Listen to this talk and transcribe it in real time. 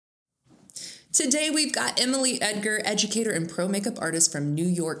Today we've got Emily Edgar, educator and pro makeup artist from New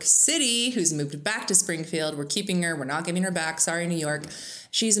York City, who's moved back to Springfield. We're keeping her. We're not giving her back. Sorry, New York.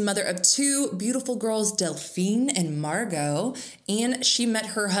 She's a mother of two beautiful girls, Delphine and Margot, and she met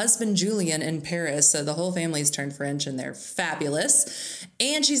her husband, Julian, in Paris. So the whole family's turned French, and they're fabulous.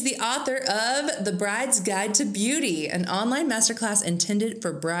 And she's the author of The Bride's Guide to Beauty, an online masterclass intended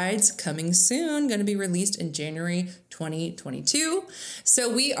for brides coming soon, going to be released in January 2022.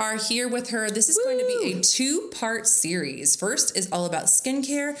 So we are here with her. This is going to be a two-part series. First is all about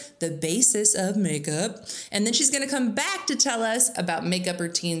skincare, the basis of makeup, and then she's going to come back to tell us about makeup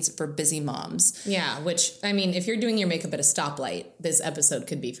routines for busy moms. Yeah, which, I mean, if you're doing your makeup at a stoplight, this episode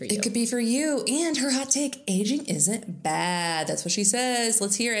could be for you. It could be for you. And her hot take, aging isn't bad. That's what she says.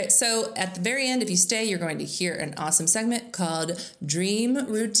 Let's hear it. So at the very end, if you stay, you're going to hear an awesome segment called Dream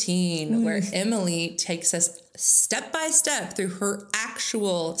Routine, where Emily takes us step by step through her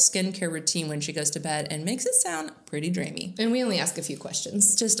actual skincare routine when she goes to bed and makes it sound pretty dreamy. And we only ask a few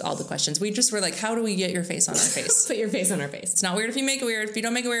questions. Just all the questions. We just were like, how do we get your face on our face? Put your face on our face. It's not weird if you make it weird. If you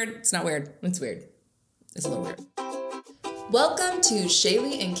don't make it weird, it's not weird. It's weird. It's a little weird. Welcome to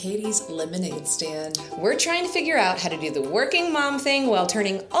Shaylee and Katie's Lemonade Stand. We're trying to figure out how to do the working mom thing while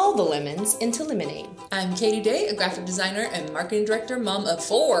turning all the lemons into lemonade. I'm Katie Day, a graphic designer and marketing director, mom of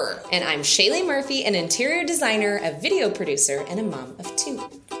 4. And I'm Shaylee Murphy, an interior designer, a video producer, and a mom of 2.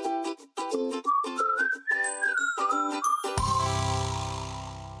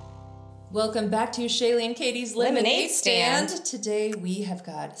 Welcome back to Shaylee and Katie's Lemonade Stand. Today we have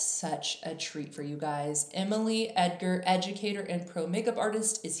got such a treat for you guys. Emily Edgar, educator and pro makeup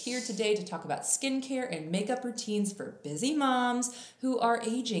artist, is here today to talk about skincare and makeup routines for busy moms who are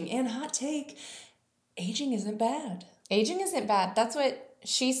aging. And hot take, aging isn't bad. Aging isn't bad. That's what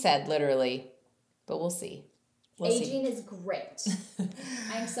she said, literally. But we'll see. Aging is great.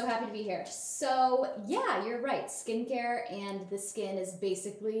 I'm so happy to be here. So, yeah, you're right. Skincare and the skin is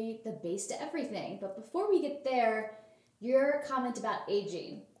basically the base to everything. But before we get there, your comment about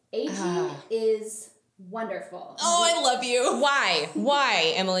aging. Aging is wonderful. Oh, I love you.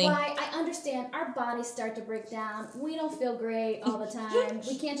 Why, Emily? Why? I understand. Our bodies start to break down. We don't feel great all the time.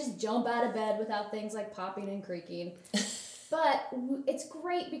 We can't just jump out of bed without things like popping and creaking. But it's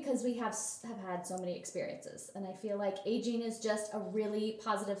great because we have had so many experiences. And I feel like aging is just a really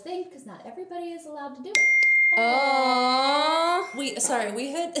positive thing because not everybody is allowed to do it. Oh. We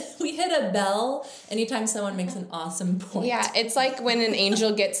hit a bell anytime someone makes an awesome point. Yeah, it's like when an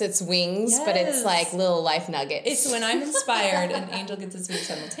angel gets its wings, but it's Yes. like little life nuggets. It's when I'm inspired and Angel gets his wings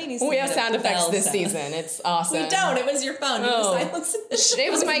simultaneously. We have sound effects this sound. season. It's awesome. We don't. It was your phone. You silenced it.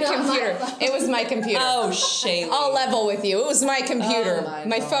 It was my computer. It was my computer. Oh, Shaylee. I'll level with you. It was my computer. Oh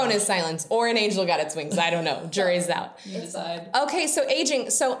my God. phone is silenced. Or an angel got its wings. I don't know. Jury's out. You decide. Okay, so aging.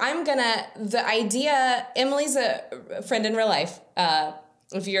 So the idea, Emily's a friend in real life.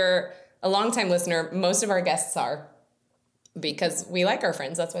 If you're a longtime listener, most of our guests are. Because we like our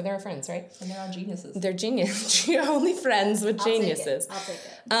friends. That's why they're our friends, right? And they're all geniuses. They're genius. You're only friends with geniuses. I'll take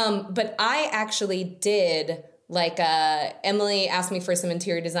it. But I actually did, Emily asked me for some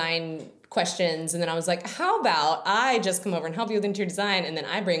interior design questions, and then I was like, how about I just come over and help you with interior design, and then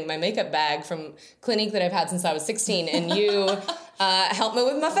I bring my makeup bag from Clinique that I've had since I was 16, and you help me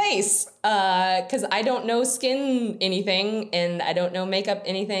with my face, because I don't know skin anything, and I don't know makeup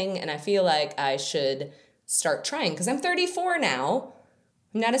anything, and I feel like I should start trying, because I'm 34 now.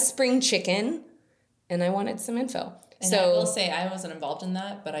 I'm not a spring chicken, and I wanted some info. And I will say, I wasn't involved in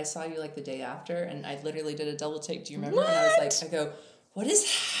that, but I saw you the day after, and I literally did a double take. Do you remember? What? And I was like, what is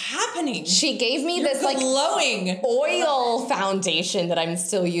happening? She gave me You're this glowing oil foundation that I'm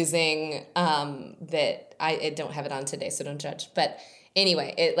still using. That I don't have it on today, so don't judge. But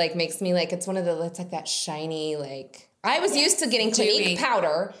anyway, it makes me it's one of the it's that shiny I was used to getting Clinique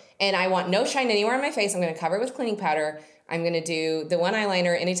powder, and I want no shine anywhere on my face. I'm going to cover it with Clinique powder. I'm going to do the one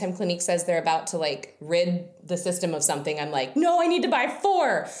eyeliner. Anytime Clinique says they're about to rid the system of something, I'm like, no, I need to buy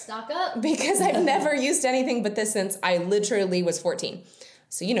 4. Stock up. Because I've never used anything but this since I literally was 14.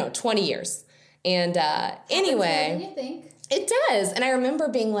 So, 20 years. And anyway, More than you think. it does. And I remember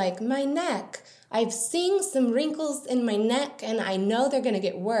being like, my neck, I've seen some wrinkles in my neck and I know they're going to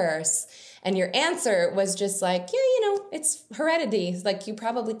get worse. And your answer was just it's heredity. You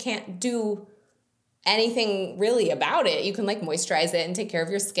probably can't do anything really about it. You can moisturize it and take care of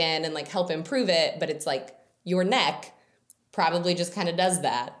your skin and help improve it. But it's your neck probably just kind of does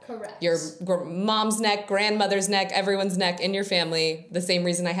that. Correct. Your mom's neck, grandmother's neck, everyone's neck in your family. The same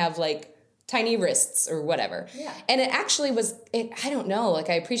reason I have tiny wrists or whatever. Yeah. And it actually was, I don't know,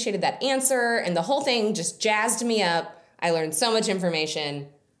 I appreciated that answer and the whole thing just jazzed me up. I learned so much information.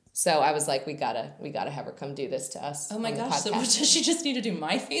 So I was like, we gotta have her come do this to us. Oh my on the gosh! So podcast. does she just need to do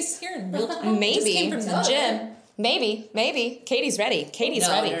my face here in real time? Maybe. Just came from the gym. Maybe. Katie's ready.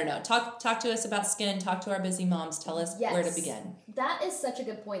 No. Talk to us about skin. Talk to our busy moms. Tell us where to begin. That is such a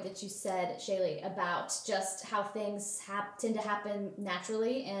good point that you said, Shaylee, about just how things tend to happen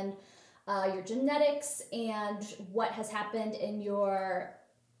naturally and your genetics and what has happened in your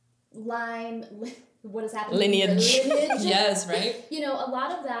line, what has happened lineage. in your lineage. Yes, right? You know, a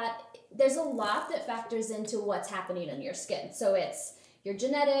lot of that, there's a lot that factors into what's happening in your skin. So it's your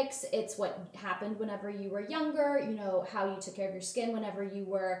genetics, it's what happened whenever you were younger, you know, how you took care of your skin whenever you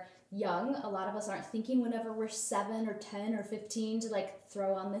were young. A lot of us aren't thinking whenever we're 7 or 10 or 15 to like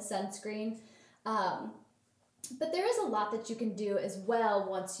throw on the sunscreen. But there is a lot that you can do as well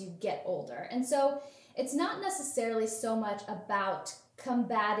once you get older. And so it's not necessarily so much about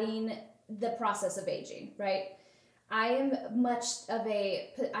combating the process of aging, right? My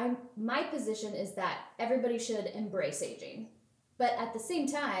position is that everybody should embrace aging. But at the same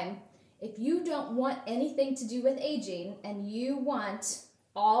time, if you don't want anything to do with aging and you want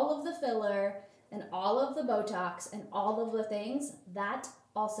all of the filler and all of the Botox and all of the things, that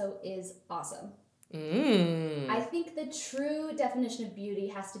also is awesome. I think the true definition of beauty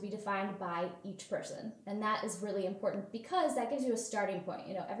has to be defined by each person. And that is really important because that gives you a starting point.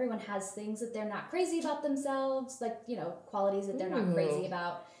 You know, everyone has things that they're not crazy about themselves, like, you know, qualities that they're not crazy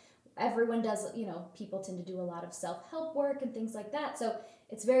about. Everyone does, you know, people tend to do a lot of self-help work and things like that. So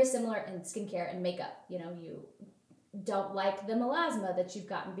it's very similar in skincare and makeup. You know, you don't like the melasma that you've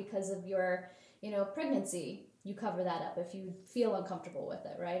gotten because of your, you know, pregnancy. You cover that up if you feel uncomfortable with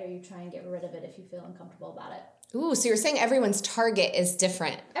it, right? Or you try and get rid of it if you feel uncomfortable about it. Ooh, so you're saying everyone's target is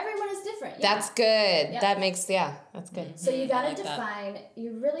different. Everyone is different. Yeah. That's good. Yep. That makes, that's good. So you got to define,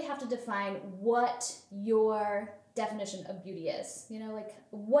 you really have to define what your definition of beauty is. You know, like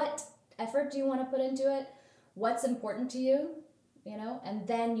what effort do you want to put into it? What's important to you? You know, and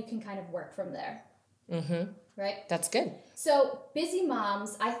then you can kind of work from there. Right? That's good. So busy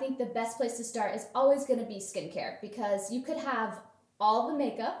moms, I think the best place to start is always going to be skincare because you could have all the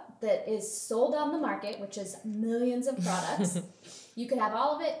makeup that is sold on the market, which is millions of products. You could have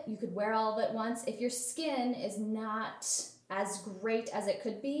all of it. You could wear all of it once. If your skin is not as great as it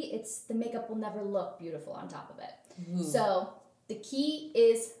could be, the makeup will never look beautiful on top of it. Ooh. So the key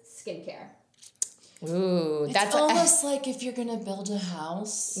is skincare. Ooh, that's almost like if you're gonna build a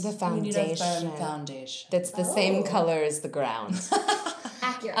house, the foundation. You need a foundation. That's the same color as the ground.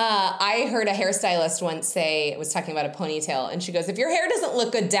 Accurate. I heard a hairstylist once say, was talking about a ponytail, and she goes, if your hair doesn't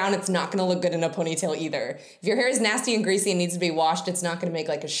look good down, it's not gonna look good in a ponytail either. If your hair is nasty and greasy and needs to be washed, it's not gonna make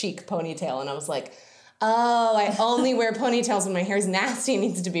like a chic ponytail. And I was like, oh, I only wear ponytails when my hair is nasty and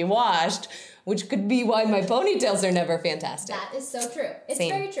needs to be washed, which could be why my ponytails are never fantastic. That is so true. It's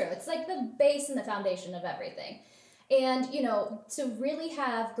very true. It's like the base and the foundation of everything. And, you know, to really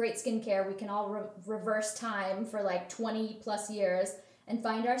have great skincare, we can all reverse time for like 20 plus years and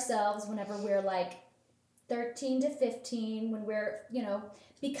find ourselves whenever we're like 13 to 15, when we're, you know,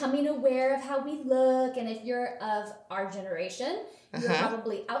 becoming aware of how we look. And if you're of our generation, you're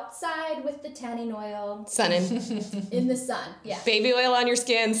probably outside with the tanning oil. Sunning. In the sun, yeah. Baby oil on your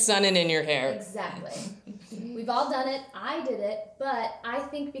skin, sunning in your hair. Exactly. We've all done it. I did it. But I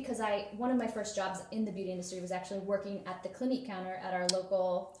think because one of my first jobs in the beauty industry was actually working at the Clinique counter at our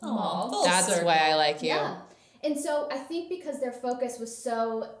local mall. That's why I like you. Yeah. And so I think because their focus was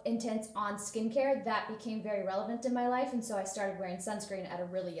so intense on skincare, that became very relevant in my life. And so I started wearing sunscreen at a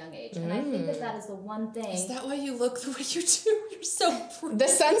really young age. And I think that is the one thing. Is that why you look the way you do? You're so pretty. The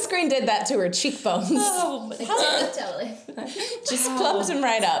sunscreen did that to her cheekbones. Oh, totally. Just plumped them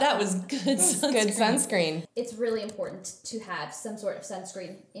right up. That was good sunscreen. Good sunscreen. It's really important to have some sort of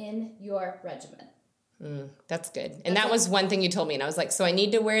sunscreen in your regimen. That's good. And that was one thing you told me. And I was like, so I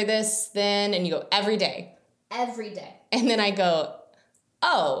need to wear this then? And you go, every day. Every day. And then I go,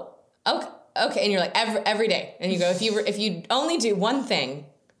 oh, okay. And you're like, every day. And you go, if you only do one thing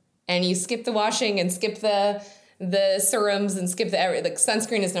and you skip the washing and skip the serums and skip the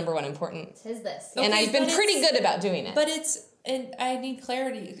sunscreen is number one important. Tis this. And I've been pretty good about doing it. But and I need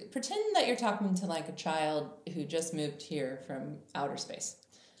clarity. Pretend that you're talking to like a child who just moved here from outer space,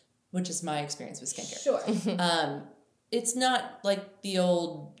 which is my experience with skincare. Sure. It's not like the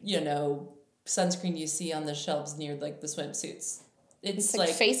old, you know, sunscreen you see on the shelves near like the swimsuits. It's like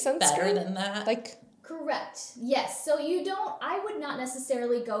face sunscreen? Better than that. Like, correct. Yes. So I would not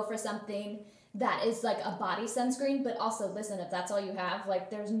necessarily go for something that is like a body sunscreen, but also listen, if that's all you have, like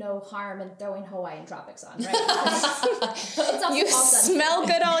there's no harm in throwing Hawaiian Tropics on, right? It's also you smell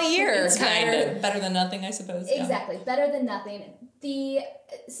good all year. It's better than nothing, I suppose. Exactly. Yeah. Better than nothing. The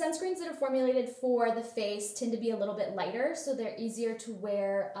sunscreens that are formulated for the face tend to be a little bit lighter, so they're easier to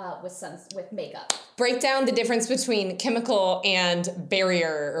wear with makeup. Break down the difference between chemical and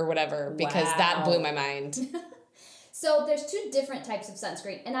barrier or whatever, because that blew my mind. So there's 2 different types of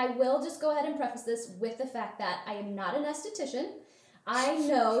sunscreen, and I will just go ahead and preface this with the fact that I am not an esthetician. I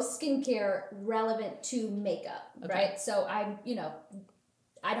know skincare relevant to makeup, right? So I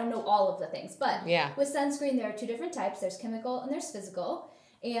don't know all of the things, but with sunscreen, there are 2 different types. There's chemical and there's physical,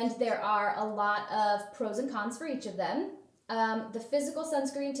 and there are a lot of pros and cons for each of them. The physical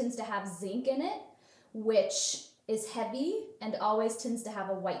sunscreen tends to have zinc in it, which is heavy and always tends to have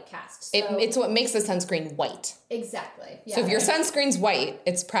a white cast. So, it's what makes the sunscreen white. Exactly. Yeah. So if your sunscreen's white,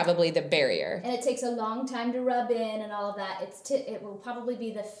 it's probably the barrier. And it takes a long time to rub in and all of that. It will probably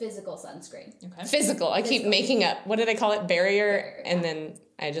be the physical sunscreen. Okay. Physical. I keep making up. What did I call it? Barrier. And then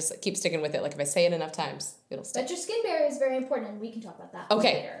I just keep sticking with it. Like if I say it enough times, it'll stick. But your skin barrier is very important, and we can talk about that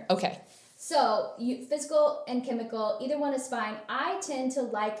later. Okay. So, physical and chemical, either one is fine. I tend to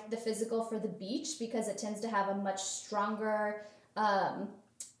like the physical for the beach because it tends to have a much stronger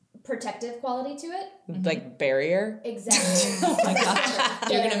protective quality to it. Like barrier? Exactly. Oh my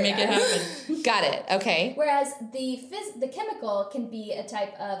gosh. You're going to make it happen. Got it. Okay. Whereas the chemical can be a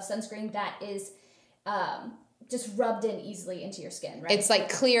type of sunscreen that is just rubbed in easily into your skin, right? It's like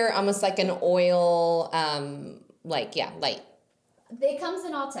clear, almost like an oil, light. It comes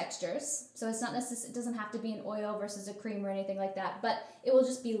in all textures, so it's not it doesn't have to be an oil versus a cream or anything like that, but it will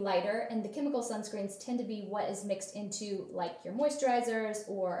just be lighter, and the chemical sunscreens tend to be what is mixed into like your moisturizers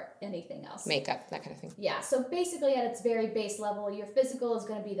or anything else. Makeup, that kind of thing. Yeah, so basically at its very base level, your physical is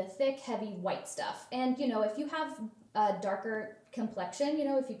going to be the thick, heavy, white stuff. And, if you have a darker complexion,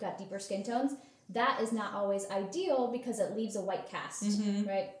 if you've got deeper skin tones, that is not always ideal because it leaves a white cast,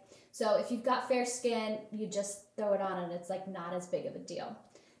 right? So if you've got fair skin, you just throw it on and it's like not as big of a deal.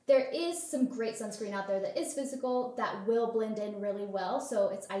 There is some great sunscreen out there that is physical that will blend in really well. So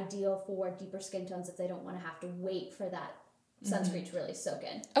it's ideal for deeper skin tones if they don't want to have to wait for that sunscreen to really soak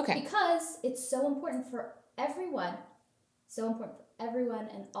in. Okay. Because it's so important for everyone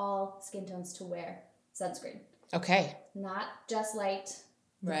and all skin tones to wear sunscreen. Okay. Not just light.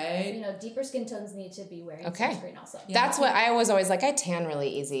 Right. Deeper skin tones need to be wearing sunscreen also. Yeah. That's what I was always like, I tan really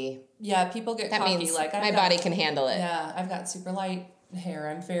easy. Yeah, people get that cocky. Means like my body can handle it. Yeah, I've got super light hair.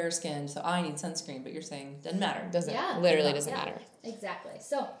 I'm fair skinned, so I need sunscreen. But you're saying doesn't matter. Doesn't matter. Exactly.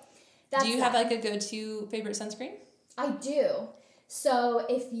 So that's do you have like a go-to favorite sunscreen? I do. So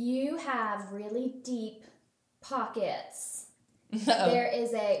if you have really deep pockets, there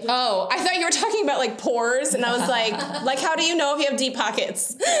is a... Oh, I thought you were talking about like pores, and I was like how do you know if you have deep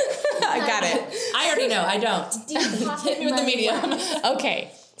pockets? I got it. I already know. I don't. Deep pocket Hit me with the medium.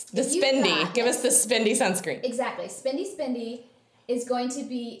 Okay. The Spendy. Give us the Spendy sunscreen. Exactly. Spendy is going to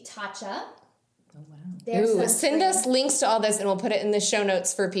be Tatcha. Oh, wow. Ooh, send us links to all this and we'll put it in the show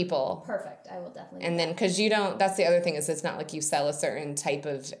notes for people. Perfect. I will definitely. And then, because that's the other thing is it's not like you sell a certain type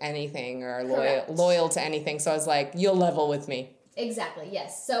of anything or are Correct. loyal to anything. So I was like, you'll level with me. Exactly,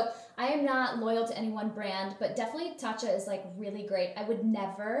 yes. So I am not loyal to any one brand, but definitely Tatcha is like really great.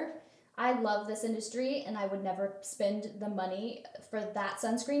 I love this industry and I would never spend the money for that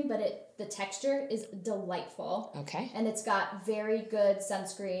sunscreen, but the texture is delightful. Okay. And it's got very good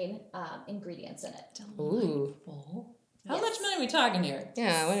sunscreen ingredients in it. Delightful. How much money are we talking here?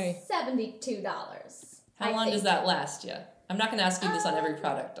 Yeah, what are we? $72. How long does that last you? I'm not going to ask you this on every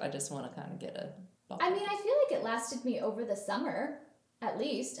product. I just want to kind of get a... I mean, I feel like it lasted me over the summer, at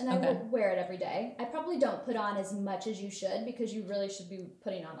least, and I will wear it every day. I probably don't put on as much as you should because you really should be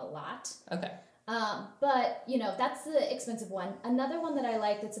putting on a lot. Okay. But, that's the expensive one. Another one that I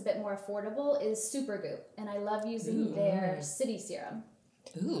like that's a bit more affordable is Supergoop, and I love using their City Serum.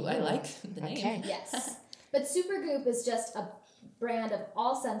 Ooh, I like the name. Okay. Yes. But Supergoop is just a brand of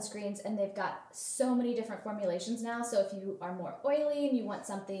all sunscreens, and they've got so many different formulations now. So if you are more oily and you want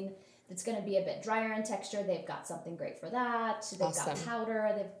something that's going to be a bit drier in texture, they've got something great for that. They've got powder.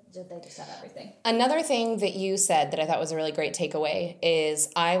 They just have everything. Another thing that you said that I thought was a really great takeaway is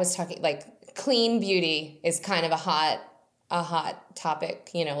I was talking like clean beauty is kind of a hot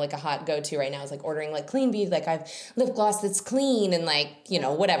topic, like a hot go-to right now is like ordering like clean beauty, like I've lip gloss that's clean and like,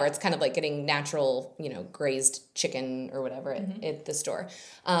 whatever. It's kind of like getting natural, grazed chicken or whatever at the store.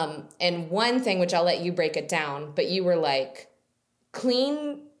 And one thing, which I'll let you break it down, but you were like,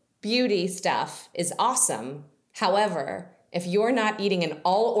 clean beauty stuff is awesome. However, if you're not eating an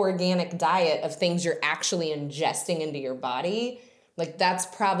all organic diet of things you're actually ingesting into your body, Like that's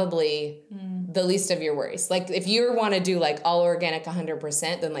probably the least of your worries. Like if you want to do like all organic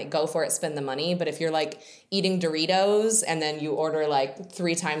 100%, then like go for it, spend the money. But if you're like eating Doritos and then you order like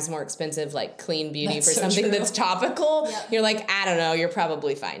 3 times more expensive like clean beauty That's for so something true. that's topical, Yep. you're like, I don't know, you're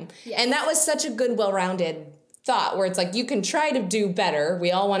probably fine. Yes. And that was such a good, well-rounded thought where it's like you can try to do better.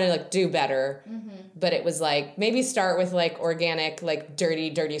 We all want to like do better. But it was like, maybe start with like organic, like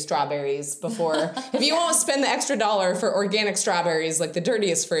dirty strawberries before. If you won't spend the extra $1 for organic strawberries, like the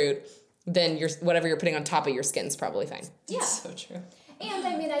dirtiest fruit, then whatever you're putting on top of your skin's probably fine. Yeah. That's so true. And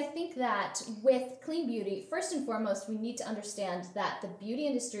I mean, I think that with clean beauty, first and foremost, we need to understand that the beauty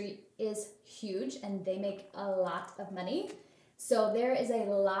industry is huge and they make a lot of money. So there is a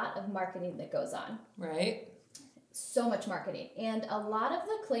lot of marketing that goes on. Right? So much marketing. And a lot of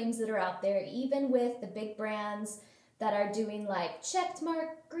the claims that are out there, even with the big brands that are doing like checked mark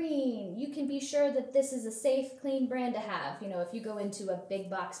green, you can be sure that this is a safe, clean brand to have. You know, if you go into a big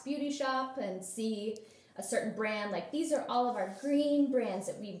box beauty shop and see a certain brand, like these are all of our green brands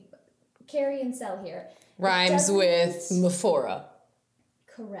that we carry and sell here. Rhymes It with doesn't- Mephora.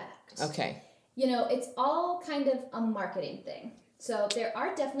 Correct. Okay. You know, it's all kind of a marketing thing. So there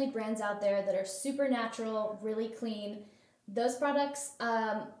are definitely brands out there that are super natural, really clean. Those products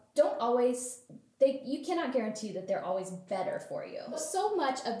don't always, you cannot guarantee that they're always better for you. So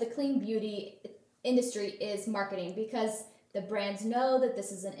much of the clean beauty industry is marketing because the brands know that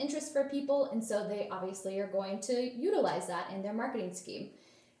this is an interest for people, and so they obviously are going to utilize that in their marketing scheme.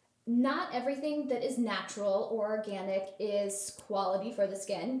 Not everything that is natural or organic is quality for the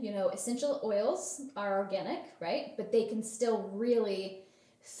skin. You know, essential oils are organic, right? But they can still really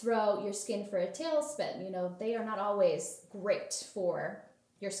throw your skin for a tailspin. You know, they are not always great for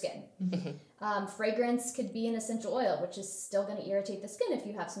your skin. Fragrance could be an essential oil, which is still going to irritate the skin if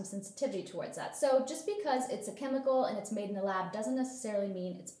you have some sensitivity towards that. So just because it's a chemical and it's made in a lab doesn't necessarily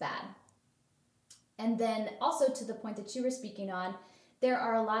mean it's bad. And then also to the point that you were speaking on, there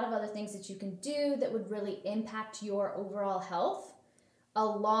are a lot of other things that you can do that would really impact your overall health,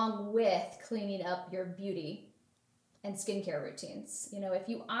 along with cleaning up your beauty and skincare routines. You know, if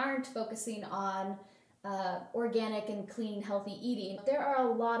you aren't focusing on organic and clean, healthy eating, there are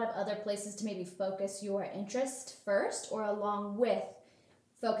a lot of other places to maybe focus your interest first, or along with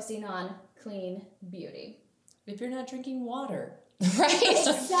focusing on clean beauty. If you're not drinking water. Right?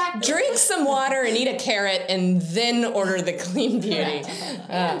 Exactly. Drink some water and eat a carrot and then order the clean beauty.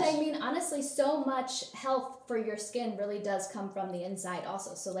 And I mean, honestly, so much health for your skin really does come from the inside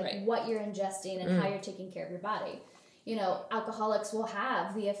also. So like Right. what you're ingesting and how you're taking care of your body. You know, alcoholics will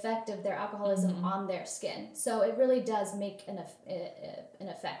have the effect of their alcoholism on their skin. So it really does make an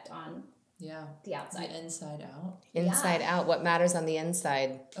effect on Yeah. the outside. The inside out. Inside out. What matters on the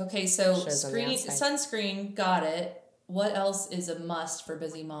inside? Okay, so Shows on the outside. sunscreen, got it. What else is a must for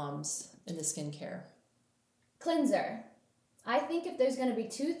busy moms in the skincare? Cleanser. I think if there's going to be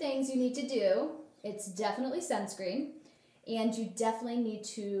 2 things you need to do, it's definitely sunscreen, and you definitely need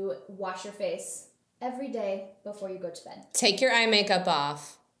to wash your face every day before you go to bed. Take your eye makeup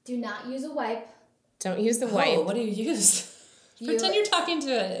off. Do not use a wipe. Don't use the Oh, wipe. what do you use? You- Pretend you're talking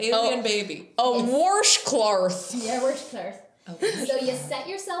to an alien baby. A washcloth. Yeah, where's Claire? Okay. So you set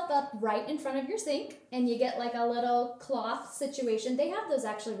yourself up right in front of your sink, and you get like a little cloth situation. They have those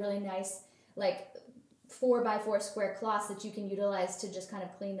actually really nice, like 4x4 square cloths that you can utilize to just kind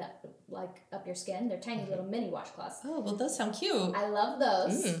of clean up your skin. They're tiny little mini washcloths. Oh, well, those sound cute. I love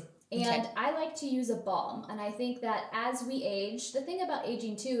those. And okay. I like to use a balm. And I think that as we age, the thing about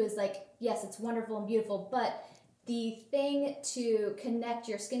aging too is like, yes, it's wonderful and beautiful, but the thing to connect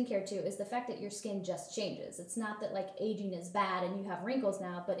your skincare to is the fact that your skin just changes. It's not that like aging is bad and you have wrinkles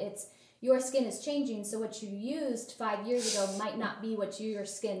now, but it's your skin is changing. So what you used 5 years ago might not be what your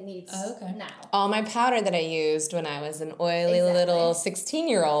skin needs Okay. now. All my powder that I used when I was an oily Exactly. little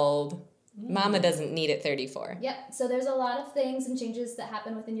 16-year-old. Mama doesn't need at 34. Yep. So there's a lot of things and changes that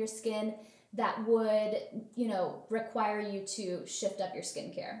happen within your skin that would, you know, require you to shift up your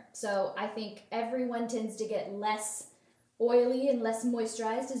skincare. So I think everyone tends to get less oily and less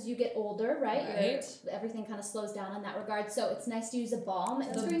moisturized as you get older, right? Right. Everything kind of slows down in that regard. So it's nice to use a balm. The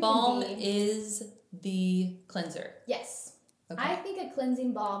Sunscreen balm can be- is the cleanser. Yes. Okay. I think a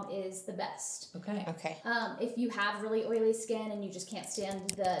cleansing balm is the best. Okay. Okay. If you have really oily skin and you just can't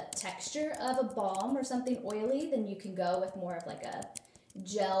stand the texture of a balm or something oily, then you can go with more of like a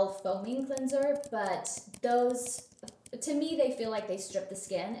gel foaming cleanser. But those, to me, they feel like they strip the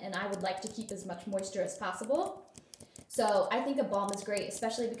skin, and I would like to keep as much moisture as possible. So I think a balm is great,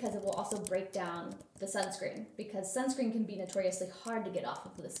 especially because it will also break down the sunscreen, because sunscreen can be notoriously hard to get off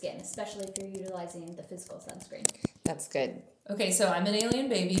of the skin, especially if you're utilizing the physical sunscreen. That's good. Okay, so I'm an alien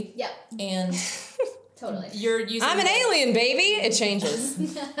baby. Yep. And Totally. you're using I'm an alien, baby. It changes.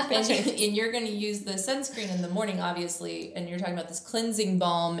 and you're going to use the sunscreen in the morning, obviously, and you're talking about this cleansing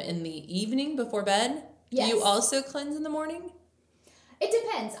balm in the evening before bed. Yes. Do you also cleanse in the morning? It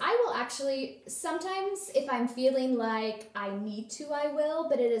depends. I will actually, sometimes if I'm feeling like I need to, I will,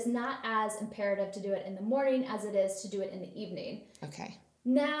 but it is not as imperative to do it in the morning as it is to do it in the evening. Okay.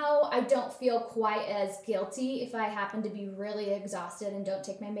 Now, I don't feel quite as guilty if I happen to be really exhausted and don't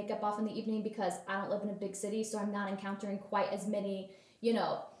take my makeup off in the evening, because I don't live in a big city, so I'm not encountering quite as many,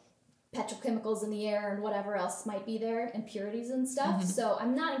 petrochemicals in the air and whatever else might be there, impurities and stuff. Mm-hmm. So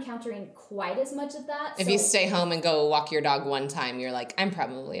I'm not encountering quite as much of that. If you stay home and go walk your dog one time, you're like, I'm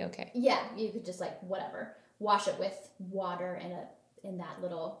probably okay. Yeah, you could just whatever, wash it with water in that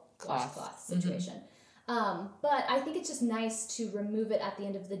little washcloth situation. Mm-hmm. But I think it's just nice to remove it at the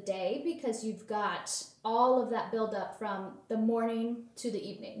end of the day, because you've got all of that buildup from the morning to the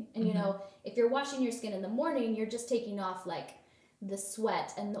evening. And if you're washing your skin in the morning, you're just taking off the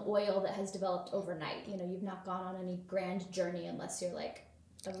sweat and the oil that has developed overnight. You've not gone on any grand journey unless you're a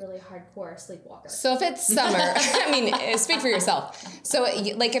really hardcore sleepwalker. So if it's summer, I mean, speak for yourself. So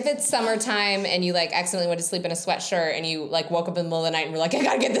if it's summertime and you accidentally went to sleep in a sweatshirt and you woke up in the middle of the night and were like, I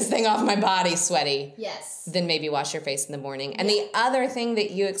gotta get this thing off my body, sweaty. Yes. Then maybe wash your face in the morning. And the other thing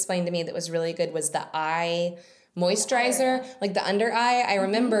that you explained to me that was really good was the eye moisturizer, the under eye. I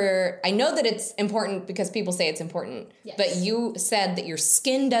remember, I know that it's important because people say it's important, but you said that your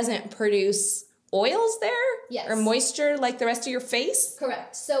skin doesn't produce oils there? Yes. Or moisture like the rest of your face?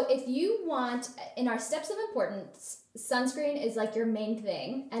 Correct. So if you want, in our steps of importance, sunscreen is your main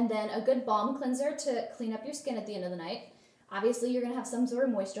thing, and then a good balm cleanser to clean up your skin at the end of the night. Obviously, you're going to have some sort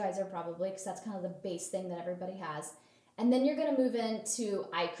of moisturizer probably, because that's kind of the base thing that everybody has. And then you're going to move into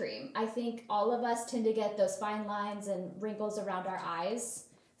eye cream. I think all of us tend to get those fine lines and wrinkles around our eyes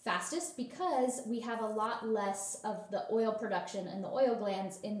fastest because we have a lot less of the oil production and the oil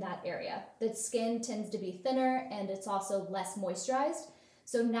glands in that area. The skin tends to be thinner and it's also less moisturized.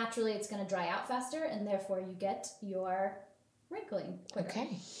 So naturally it's going to dry out faster, and therefore you get your wrinkling quicker.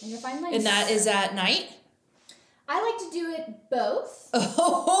 Okay. And your fine lines. And that is at night? I like to do it both.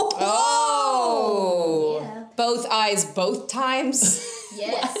 Oh. Yeah. Both eyes, both times?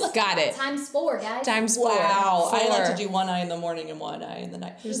 Yes. Got it. Times 4, guys. Times 4. Wow. I like to Four. do one eye in the morning and one eye in the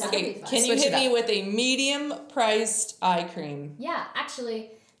night. Okay, can you Switch hit it me up. with a medium-priced eye cream? Yeah,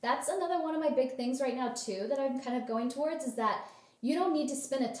 actually, that's another one of my big things right now, too, that I'm kind of going towards, is that you don't need to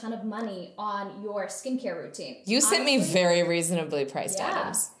spend a ton of money on your skincare routine. You sent me very reasonably priced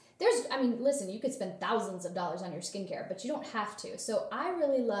items. Listen, you could spend thousands of dollars on your skincare, but you don't have to. So I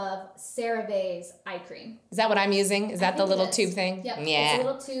really love CeraVe's eye cream. Is that what I'm using? Is that the little tube thing? Yep, Yeah. it's a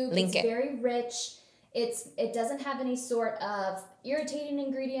little tube. Link it's it. very rich. It doesn't have any sort of irritating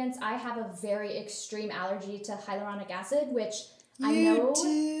ingredients. I have a very extreme allergy to hyaluronic acid, which I know.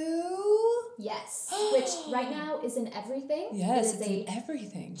 Do? Yes, which right now is in everything. Yes, it is it's in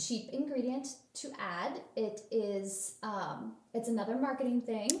everything. cheap ingredient to add. It is, it's another marketing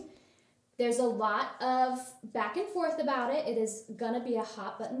thing. There's a lot of back and forth about it. It is gonna be a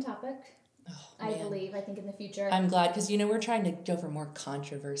hot button topic, I believe. I think in the future. I'm glad, because we're trying to go for more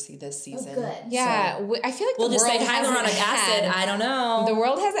controversy this season. good. Yeah, I feel like We'll the just world say hasn't hyaluronic acid. had- I don't know. The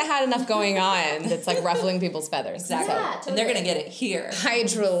world hasn't had enough going on that's ruffling people's feathers. Exactly. Yeah, And they're totally. going to get it here.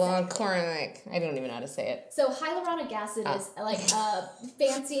 Hydrochloric. I don't even know how to say it. So hyaluronic acid is a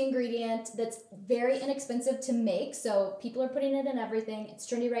fancy ingredient that's very inexpensive to make. So people are putting it in everything. It's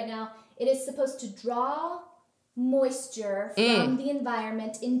trendy right now. It is supposed to draw moisture from the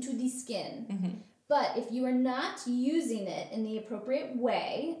environment into the skin. Mm-hmm. But if you are not using it in the appropriate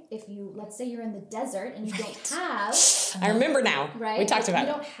way, let's say you're in the desert and you don't have, I remember now. right? We talked about you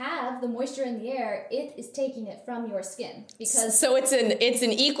it. don't have the moisture in the air, it is taking it from your skin because So it's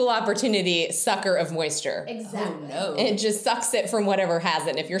an equal opportunity sucker of moisture. exactly. Oh, no. It just sucks it from whatever has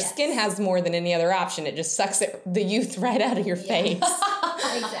it. And if your skin has more than any other option, it just sucks the youth right out of your face.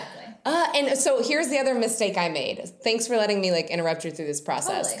 Exactly. And so here's the other mistake I made. Thanks for letting me interrupt you through this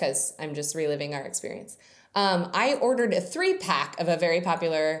process, Totally. because I'm just reliving our experience. I ordered a 3-pack of a very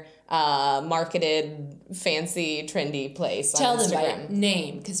popular marketed fancy trendy place Tell on them by Instagram.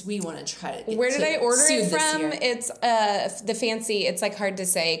 name, because we want to try to get Where did I order it sued this from? year. It's the fancy. It's hard to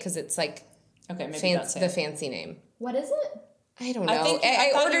say because it's Okay, maybe don't say the it. fancy name. What is it? I don't know. I think- I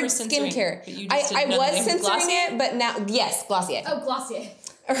I thought you ordered were censoring, skincare. but you just I didn't know the was name. censoring Glossier? it, but now yes, Glossier. Oh, Glossier.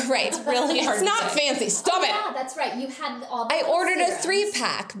 Right. It's really hard It's to not say. fancy. Stop it. Yeah, that's right. You had all the I little ordered a serums.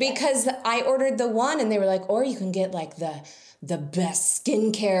 3-pack because I ordered the one and they were like, or you can get like the best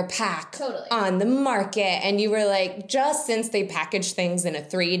skincare pack Totally. on the market. And you were like, just since they package things in a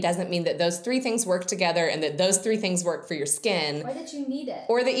 3 doesn't mean that those 3 things work together and that those 3 things work for your skin. Or that you need it.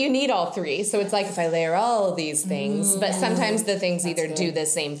 Or that you need all 3. So it's like if I layer all these things, but sometimes the things either good. do the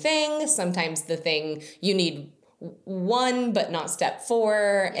same thing, sometimes the thing you need 1 but not step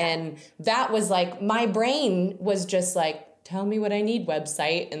 4. And that was like, my brain was just like, tell me what I need,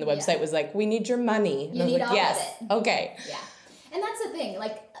 website. And the website was like, we need your money. And You I was need like, all of yes. it. Okay. Yeah. And that's the thing.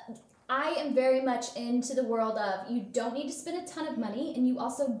 Like, I am very much into the world of you don't need to spend a ton of money and you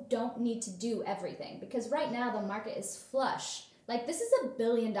also don't need to do everything. Because right now the market is flush. Like, this is a $1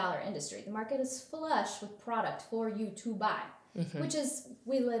 billion industry. The market is flush with product for you to buy. Which is,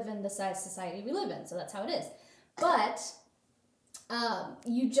 we live in the size society we live in, so that's how it is. But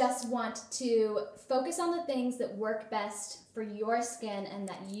you just want to focus on the things that work best for your skin and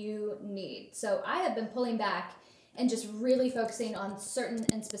that you need. So I have been pulling back and just really focusing on certain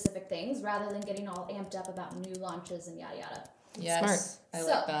and specific things rather than getting all amped up about new launches and yada yada. Yes. Smart. I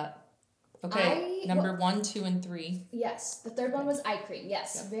So, like that. Okay. Number 1, 2, and 3. Yes, the third one was eye cream.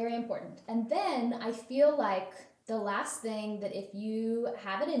 Yes, very important. And then I feel like the last thing that if you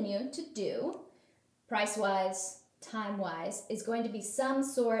have it in you to do, price-wise, time-wise, is going to be some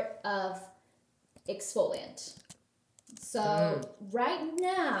sort of exfoliant. So right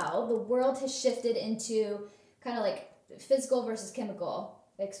now, the world has shifted into kind of like physical versus chemical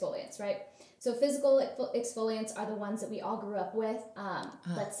exfoliants, right? So physical exfoliants are the ones that we all grew up with.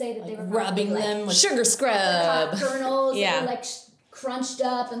 Let's say that they were Rubbing probably, them with Sugar scrub. apricot kernels Yeah. that were like crunched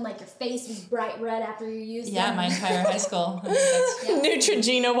up and like your face was bright red after you used them. my entire high school. That's-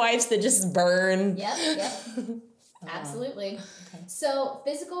 Neutrogena wipes that just burn. Yep. Absolutely. So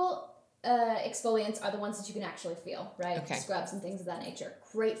physical exfoliants are the ones that you can actually feel, right? Okay. Scrubs and things of that nature.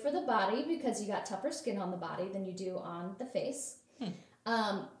 Great for the body because you got tougher skin on the body than you do on the face.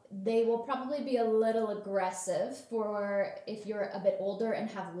 They will probably be a little aggressive for if you're a bit older and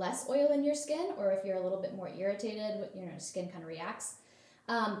have less oil in your skin, or if you're a little bit more irritated, your skin kind of reacts.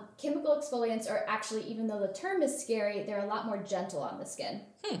 Chemical exfoliants are actually, even though the term is scary, they're a lot more gentle on the skin.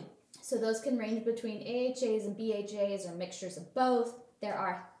 So those can range between AHAs and BHAs or mixtures of both. There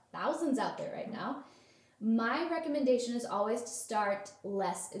are thousands out there right now. My recommendation is always to start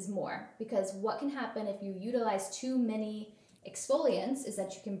less is more, because what can happen if you utilize too many exfoliants is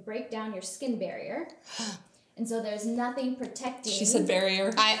that you can break down your skin barrier. And so there's nothing protecting. She said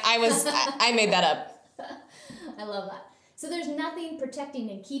barrier. I made that up. I love that. So there's nothing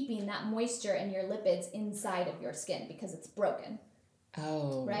protecting and keeping that moisture and your lipids inside of your skin because it's broken,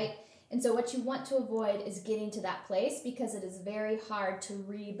 Oh. right? And so what you want to avoid is getting to that place because it is very hard to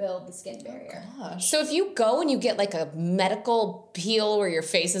rebuild the skin barrier. Gosh. So if you go and you get like a medical peel where your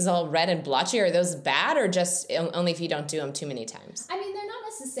face is all red and blotchy, are those bad or just only if you don't do them too many times? I mean, they're not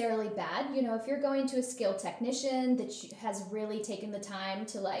necessarily bad. You know, if you're going to a skilled technician that has really taken the time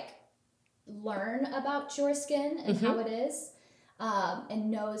to like learn about your skin and how it is,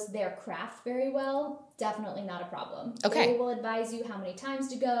 and knows their craft very well, definitely not a problem. Okay. They will advise you how many times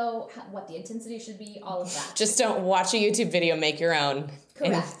to go, what the intensity should be, all of that. Just don't watch a YouTube video, make your own,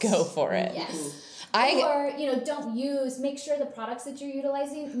 Correct. and go for it. Yes. I Or, don't make sure the products that you're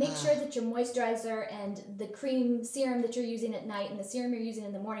utilizing, make sure that your moisturizer and the cream serum that you're using at night and the serum you're using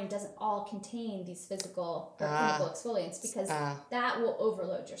in the morning doesn't all contain these physical or chemical exfoliants, because that will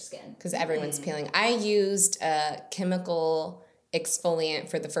overload your skin. because everyone's peeling. I used a chemical exfoliant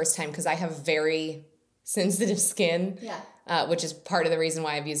for the first time because I have very sensitive skin. Yeah. Which is part of the reason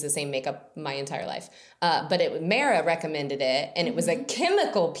why I've used the same makeup my entire life. But Mara recommended it, and it was a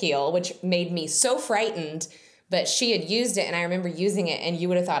chemical peel, which made me so frightened. But she had used it, and I remember using it, and you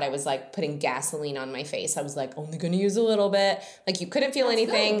would have thought I was like putting gasoline on my face. I was like, only going to use a little bit. Like, you couldn't feel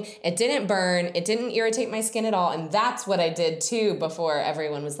anything. good. It didn't burn. It didn't irritate my skin at all. And that's what I did too before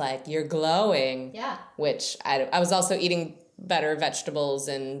everyone was like, you're glowing. Yeah. Which I was also eating better vegetables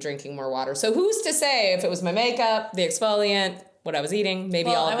and drinking more water. So who's to say if it was my makeup, the exfoliant, what I was eating, maybe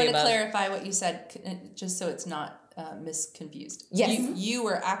all I of want the to above. clarify what you said, just so it's not misconfused. Yes. You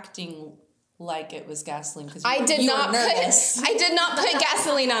were acting like it was gasoline because I did not were nervous. put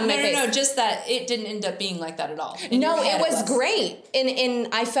gasoline on my face. No, just that it didn't end up being like that at all. In No, your head it was great. And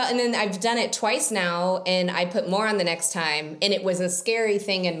I felt, and then I've done it twice now, and I put more on the next time, and it was a scary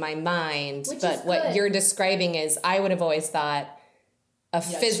thing in my mind. Which but is what good. you're describing is, I would have always thought, a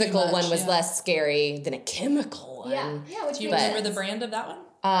physical much, one was less scary than a chemical one. Yeah, which Do you makes remember sense. the brand of that one?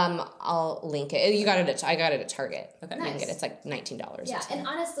 I'll link it. I got it at Target. Okay. You can Nice. get it's like $19. Yeah, and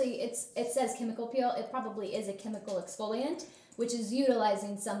honestly, it says chemical peel. It probably is a chemical exfoliant, which is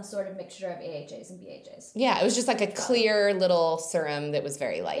utilizing some sort of mixture of AHAs and BHAs. Yeah, it was just like a clear little serum that was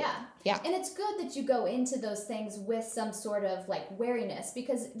very light. Yeah. And it's good that you go into those things with some sort of like wariness,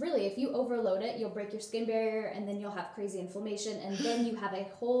 because really if you overload it, you'll break your skin barrier and then you'll have crazy inflammation, and then you have a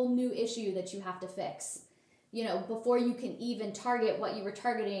whole new issue that you have to fix, you know, before you can even target what you were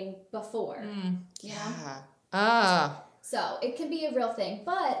targeting before. You know? So it can be a real thing.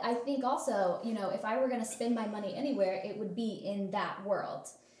 But I think also, you know, if I were going to spend my money anywhere, it would be in that world.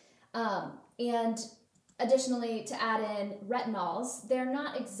 And additionally, to add in retinols, they're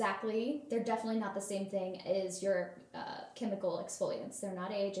definitely not the same thing as your chemical exfoliants. They're not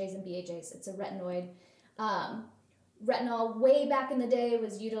AHAs and BHAs. It's a retinoid. Retinol, way back in the day,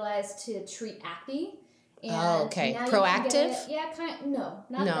 was utilized to treat acne. And now you can get Proactive? No,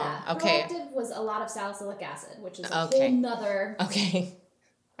 not that. Okay. Proactive was a lot of salicylic acid, which is a Okay. whole nother. Okay.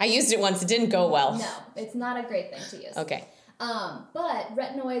 I used it once. It didn't go well. No, it's not a great thing to use. Okay. But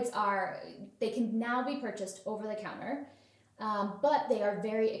retinoids they can now be purchased over the counter, but they are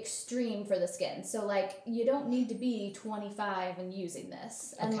very extreme for the skin. So like, you don't need to be 25 and using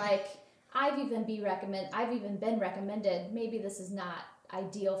this. And like, I've even been recommended, maybe this is not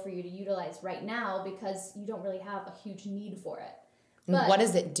ideal for you to utilize right now because you don't really have a huge need for it. But, what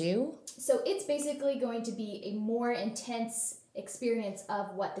does it do? So it's basically going to be a more intense experience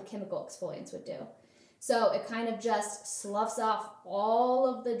of what the chemical exfoliants would do. So it kind of just sloughs off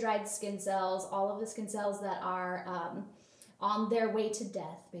all of the dried skin cells, all of the skin cells that are on their way to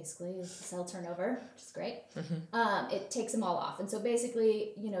death, basically, is the cell turnover, which is great. It takes them all off. And so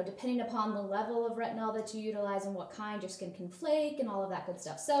basically, you know, depending upon the level of retinol that you utilize and what kind, your skin can flake and all of that good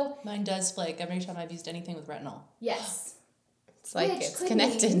stuff. So Mine does flake every time I've used anything with retinol. yes. It's like Which it's could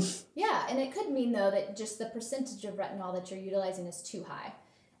connected. mean- yeah, and it could mean, though, that just the percentage of retinol that you're utilizing is too high.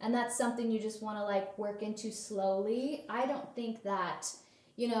 And that's something you just want to, like, work into slowly. I don't think that,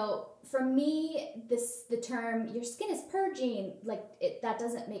 you know, for me, the term, your skin is purging, like, that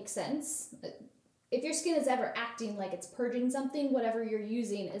doesn't make sense. If your skin is ever acting like it's purging something, whatever you're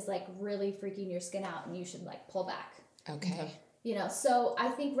using is, like, really freaking your skin out, and you should, like, pull back. Okay. You know, so I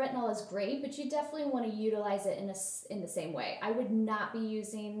think retinol is great, but you definitely want to utilize it in the same way. I would not be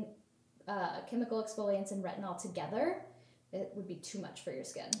using chemical exfoliants and retinol together. It would be too much for your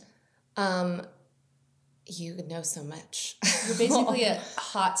skin. You know so much. You're basically a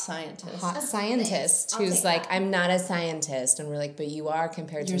hot scientist. Hot scientist I'll who's take like, that. I'm not a scientist. And we're like, but you are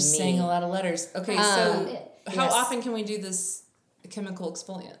compared You're to me. saying a lot of letters. Okay, so how yes. often can we do this chemical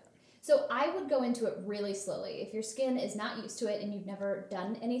exfoliant? So I would go into it really slowly. If your skin is not used to it and you've never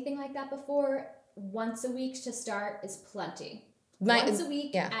done anything like that before, once a week to start is plenty. Once a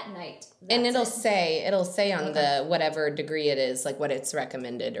week at night. And it'll it. say on the whatever degree it is, like what it's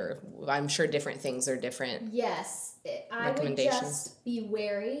recommended, or I'm sure different things are different. Yes. I would Recommendations. just be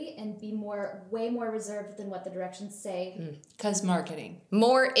wary and be way more reserved than what the directions say. Because marketing.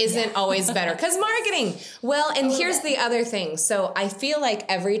 More isn't always better. Because marketing. Well, and here's the other thing. So I feel like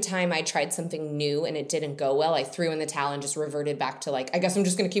every time I tried something new and it didn't go well, I threw in the towel and just reverted back to like, I guess I'm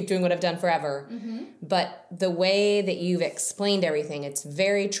just going to keep doing what I've done forever. But the way that you've explained everything, it's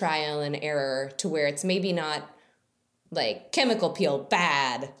very trial and error to where it's maybe not like chemical peel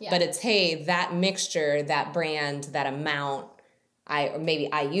bad, but it's, hey, that mixture, that brand, that amount, maybe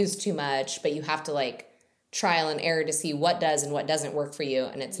I use too much, but you have to like trial and error to see what does and what doesn't work for you,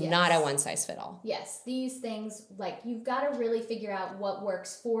 and it's not a one size fit all. Yes, these things, like, you've got to really figure out what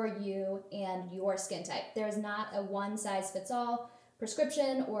works for you and your skin type. There's not a one size fits all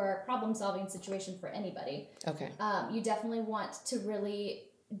prescription or problem solving situation for anybody. Okay. You definitely want to really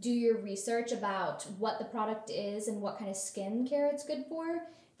do your research about what the product is and what kind of skincare it's good for.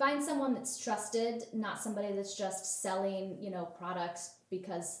 Find someone that's trusted, not somebody that's just selling, you know, products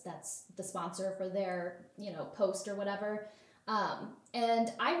because that's the sponsor for their, you know, post or whatever.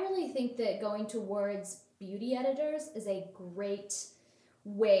 And I really think that going towards beauty editors is a great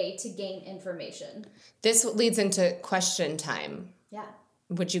way to gain information. This leads into question time, Yeah.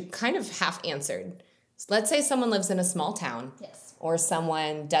 which you kind of half answered. Let's say someone lives in a small town. Yes. Or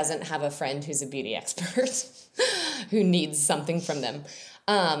someone doesn't have a friend who's a beauty expert who needs something from them.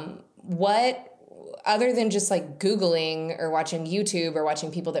 What, other than just like Googling or watching YouTube or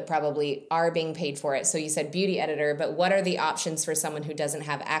watching people that probably are being paid for it, so you said beauty editor, but what are the options for someone who doesn't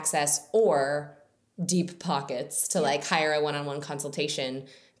have access or deep pockets to like hire a one-on-one consultation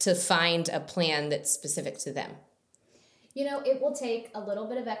to find a plan that's specific to them? You know, it will take a little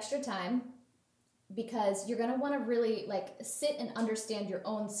bit of extra time because you're going to want to really like sit and understand your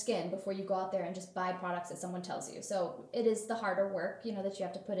own skin before you go out there and just buy products that someone tells you. So it is the harder work, you know, that you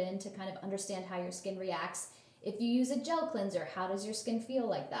have to put in to kind of understand how your skin reacts. If you use a gel cleanser, how does your skin feel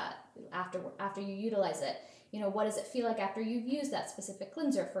like that after you utilize it? You know, what does it feel like after you've used that specific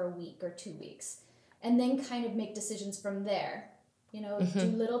cleanser for a week or 2 weeks? And then kind of make decisions from there. You know, do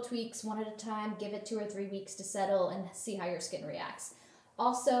little tweaks one at a time, give it 2 or 3 weeks to settle and see how your skin reacts.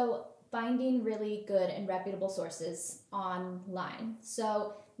 Also, finding really good and reputable sources online.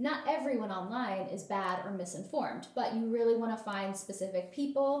 So not everyone online is bad or misinformed, but you really want to find specific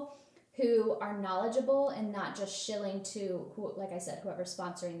people who are knowledgeable and not just shilling to, like I said, whoever's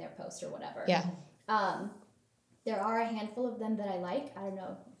sponsoring their post or whatever. Yeah. There are a handful of them that I like. I don't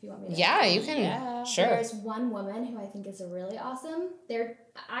know if you want me to. Yeah, you can. Yeah. Sure. There's one woman who I think is really awesome.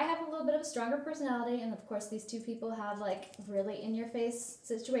 I have a little bit of a stronger personality, and of course these two people have like really in-your-face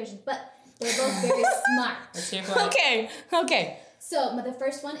situations, but they're both very smart. Let's hear what. Okay. So the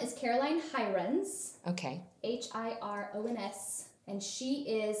first one is Caroline Hirons. Okay. Hirons, and she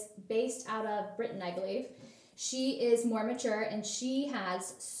is based out of Britain, I believe. She is more mature, and she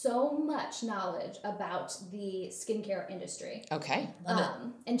has so much knowledge about the skincare industry. Okay.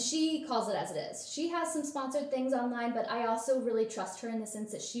 And she calls it as it is. She has some sponsored things online, but I also really trust her in the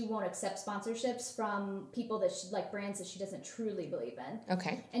sense that she won't accept sponsorships from people that she, like brands that she doesn't truly believe in.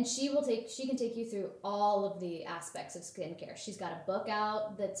 Okay. And she can take you through all of the aspects of skincare. She's got a book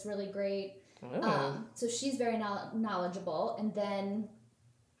out that's really great. So she's very knowledgeable. And then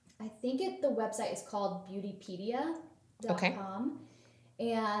I think the website is called beautypedia.com. Okay.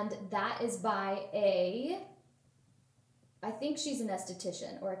 And that is by I think she's an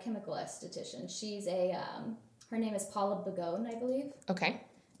esthetician or a chemical esthetician. She's her name is Paula Begone, I believe. Okay.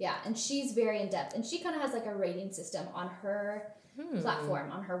 Yeah, and she's very in-depth. And she kind of has like a rating system on her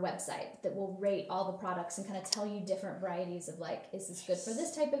platform, on her website, that will rate all the products and kind of tell you different varieties of like, is this good for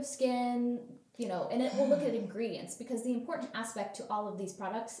this type of skin? You know, and it will look at ingredients, because the important aspect to all of these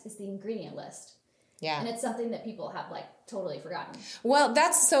products is the ingredient list. Yeah. And it's something that people have like totally forgotten. Well,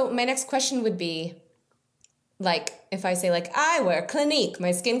 my next question would be, like, if I say like, I wear Clinique, my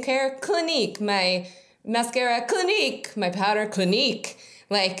skincare Clinique, my mascara Clinique, my powder Clinique,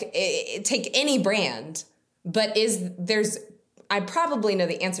 like take any brand, but I probably know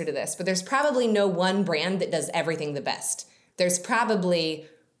the answer to this, but there's probably no one brand that does everything the best. There's probably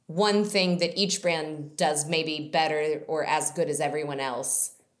one thing that each brand does maybe better or as good as everyone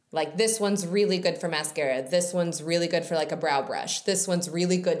else. Like, this one's really good for mascara. This one's really good for like a brow brush. This one's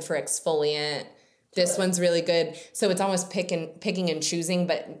really good for exfoliant. This one's really good. So it's almost picking and choosing,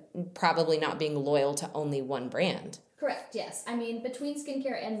 but probably not being loyal to only one brand. Correct, yes. I mean, between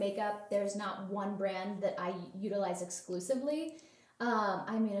skincare and makeup, there's not one brand that I utilize exclusively.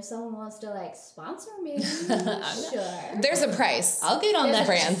 I mean, if someone wants to like sponsor me, sure. There's a price. I'll get on that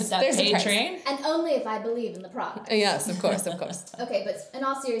brand. There's a price. Train. And only if I believe in the product. Yes, of course. Okay, but in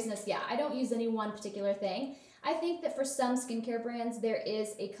all seriousness, yeah, I don't use any one particular thing. I think that for some skincare brands, there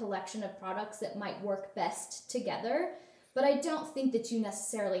is a collection of products that might work best together. But I don't think that you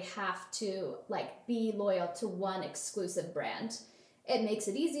necessarily have to like be loyal to one exclusive brand. It makes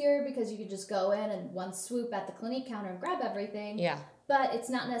it easier because you can just go in and one swoop at the Clinique counter and grab everything. Yeah. But it's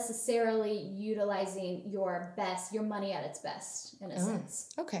not necessarily utilizing your money at its best, in a sense.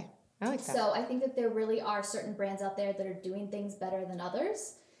 Okay. I like that. So I think that there really are certain brands out there that are doing things better than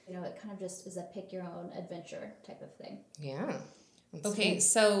others. You know, it kind of just is a pick your own adventure type of thing. Yeah. Okay,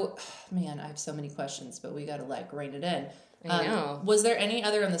 so, man, I have so many questions, but we got to like rein it in. I know. Was there any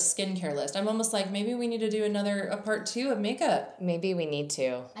other on the skincare list? I'm almost like, maybe we need to do a part 2 of makeup. Maybe we need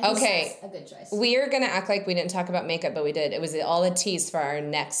to. I think Okay. that's a good choice. We are going to act like we didn't talk about makeup, but we did. It was all a tease for our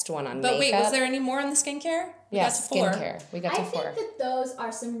next one on makeup. But wait, was there any more on the skincare? Yes, skincare. We got to 4. I think that those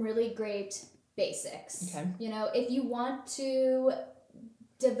are some really great basics. Okay. You know, if you want to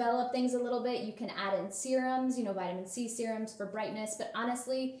develop things a little bit, you can add in serums, you know, vitamin C serums for brightness. But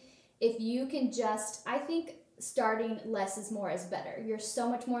honestly, if you can I think starting less is more is better. You're so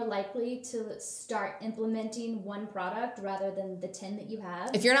much more likely to start implementing one product rather than the 10 that you have.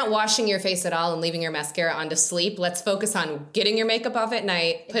 If you're not washing your face at all and leaving your mascara on to sleep, let's focus on getting your makeup off at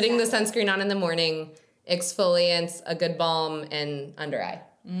night, putting the sunscreen on in the morning, exfoliants, a good balm, and under eye.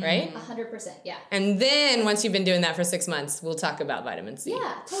 Right? 100%, yeah. And then once you've been doing that for 6 months, we'll talk about vitamin C.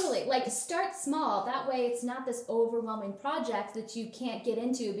 Yeah, totally. Like, start small. That way it's not this overwhelming project that you can't get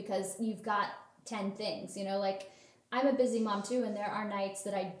into because you've got 10 things. You know, like, I'm a busy mom too, and there are nights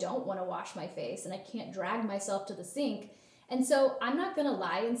that I don't want to wash my face and I can't drag myself to the sink. And so I'm not gonna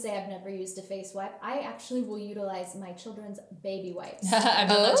lie and say I've never used a face wipe. I actually will utilize my children's baby wipes. I've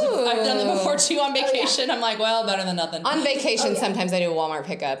done that before too on vacation. yeah. I'm like, well, better than nothing. On vacation, yeah. sometimes I do a Walmart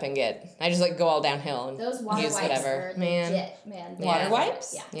pickup and I just like go all downhill and Those water use wipes whatever. are Man. legit, man. Water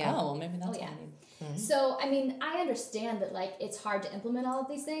wipes? Yeah. Yeah. Oh, well, maybe that's yeah. what I need. So, I mean, I understand that, like, it's hard to implement all of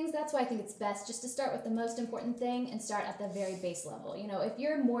these things. That's why I think it's best just to start with the most important thing and start at the very base level. You know, if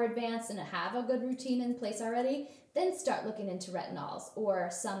you're more advanced and have a good routine in place already, then start looking into retinols or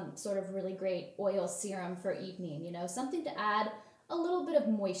some sort of really great oil serum for evening, you know, something to add a little bit of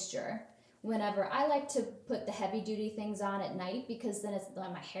moisture. Whenever I like to put the heavy duty things on at night because then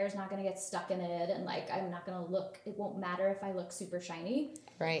my hair's not going to get stuck in it and like I'm not going to it won't matter if I look super shiny.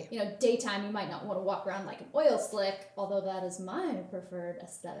 Right. You know, daytime you might not want to walk around like an oil slick, although that is my preferred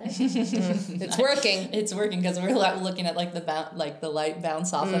aesthetic. It's working. It's working because we're looking at like the light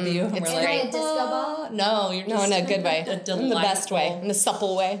bounce off of you, and it's we're Am I like, a disco ball? no, you're No, just in a good way. a In the best way. delightful- In a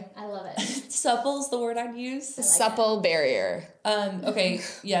supple way. I love it. Supple's the word I'd use. like Supple barrier. Okay,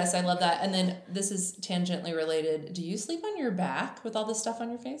 yes, I love that. And then this is tangentially related. Do you sleep on your back with all this stuff on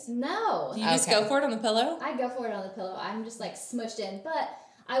your face? No. Do you just Okay. go for it on the pillow? I go for it on the pillow. I'm just like smushed in. But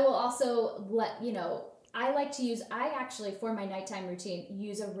I will also I actually, for my nighttime routine,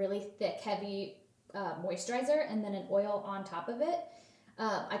 use a really thick, heavy moisturizer and then an oil on top of it.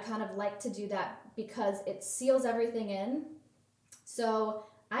 I kind of like to do that because it seals everything in. So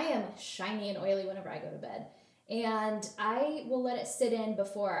I am shiny and oily whenever I go to bed. And I will let it sit in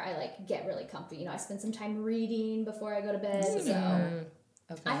before I like get really comfy. You know, I spend some time reading before I go to bed. So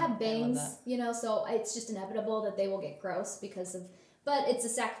Okay, I have love bangs, that. you know, so it's just inevitable that they will get gross but it's a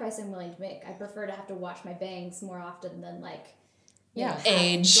sacrifice I'm willing to make. I prefer to have to wash my bangs more often than like, you know, have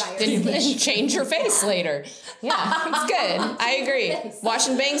Age. drier Then skin. change your face later. Yeah, it's good. I agree.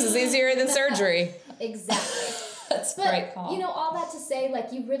 Washing bangs is easier than surgery. Exactly. That's a But, great call. you know, all that to say,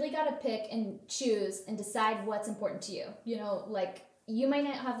 like, you really got to pick and choose and decide what's important to you. You know, like, you might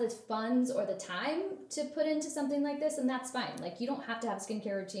not have the funds or the time to put into something like this, and that's fine. Like, you don't have to have a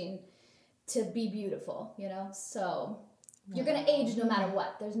skincare routine to be beautiful, you know? So, you're going to age no matter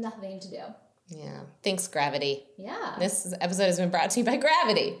what. There's nothing to do. Yeah. Thanks, Gravity. Yeah. This episode has been brought to you by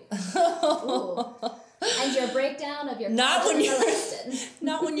Gravity. Ooh. And your breakdown of your Not when collagen you're- arrested.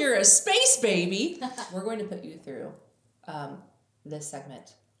 Not when you're a space baby. We're going to put you through this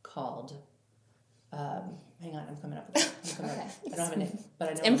segment called. Hang on, I'm coming up with it. Okay. I don't have a name, but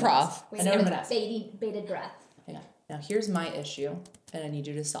I know. Improv. I know what it is. Bated breath. Hang on. Now here's my issue, and I need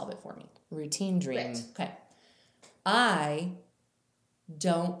you to solve it for me. Routine dream. Great. Okay. I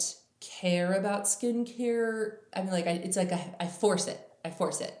don't care about skincare. I mean, like, I force it.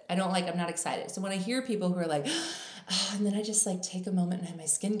 I'm not excited. So when I hear people who are like, oh, and then I just like take a moment and have my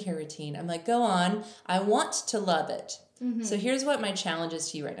skincare routine, I'm like, go on. I want to love it. Mm-hmm. So here's what my challenge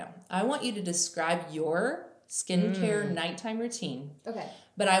is to you right now. I want you to describe your skincare nighttime routine. Okay.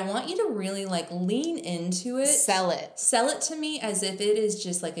 But I want you to really like lean into it. Sell it. Sell it to me as if it is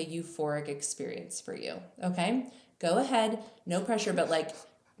just like a euphoric experience for you. Okay? Go ahead. No pressure, but like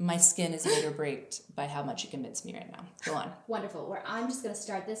my skin is made or breaked by how much you convince me right now. Go on. Wonderful. Where I'm just going to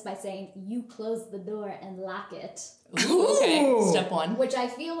start this by saying you close the door and lock it. Ooh, okay. Step one. Which I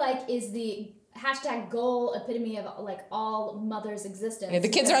feel like is the #goal epitome of like all mothers' existence. Yeah, the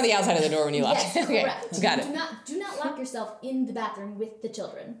kids are on the outside of the door when you lock. Yes, Okay, correct. got it. Do not lock yourself in the bathroom with the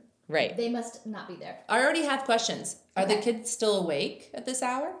children. Right. They must not be there. I already have questions. Are the Okay. kids still awake at this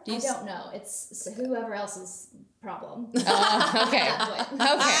hour? I don't know. It's whoever else's problem. Okay. That point.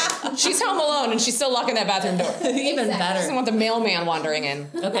 Okay. She's home alone and she's still locking that bathroom door. Even Exactly. Doesn't better. want the mailman wandering in.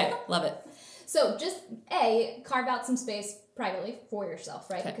 Okay, love it. So just carve out some space privately for yourself,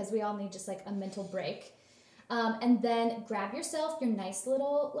 right? Okay. Because we all need just like a mental break. And then grab yourself your nice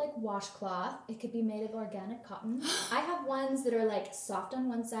little like washcloth. It could be made of organic cotton. I have ones that are like soft on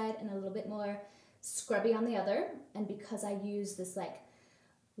one side and a little bit more scrubby on the other. And because I use this like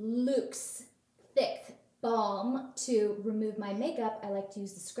luxe thick balm to remove my makeup, I like to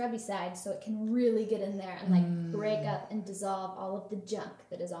use the scrubby side so it can really get in there and like break up and dissolve all of the junk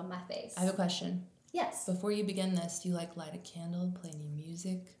that is on my face. I have a question. Yes. Before you begin this, do you like light a candle, play any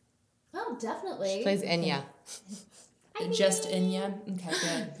music? Oh, definitely. She plays Enya. Just Enya? Okay,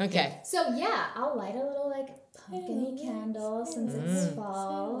 good. Okay. So yeah, I'll light a little like pumpkin-y candle since it's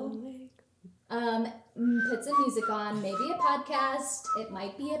fall. Put some music on, maybe a podcast. It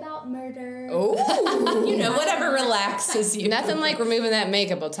might be about murder. Oh. You know, whatever relaxes you. Nothing like removing that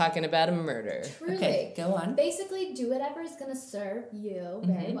makeup while talking about a murder. Truly. Okay, go on. Basically, do whatever is going to serve you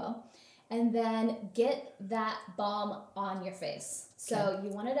very well. and then get that balm on your face. So you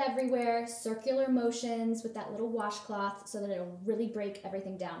want it everywhere, circular motions with that little washcloth so that it'll really break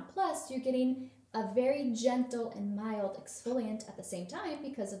everything down. Plus, you're getting a very gentle and mild exfoliant at the same time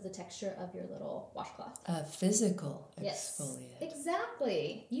because of the texture of your little washcloth. A physical Yes, exfoliant.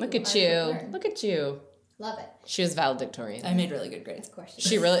 exactly. Look at you. Look at you. Love it. She was valedictorian. I made really good grades. Of course.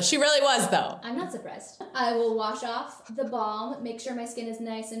 She really was though. I'm not surprised. I will wash off the balm, make sure my skin is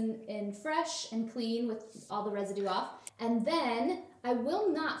nice and fresh and clean with all the residue off. And then I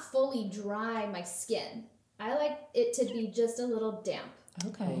will not fully dry my skin. I like it to be just a little damp.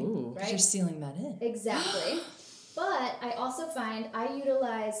 Okay. Ooh. Because you're sealing that in. Exactly. But I also find I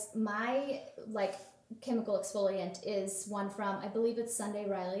utilize my chemical exfoliant is one from, I believe it's Sunday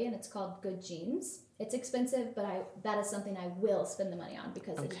Riley, and it's called Good Genes. It's expensive, but that is something I will spend the money on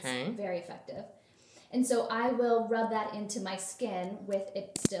because it's very effective. And so I will rub that into my skin with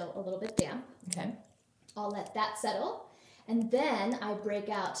it still a little bit damp. Okay. I'll let that settle. And then I break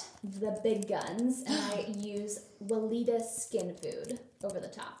out the big guns and I use Weleda Skin Food over the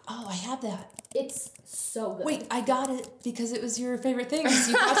top. Oh, I have that. It's so good. Wait, I got it because it was your favorite thing.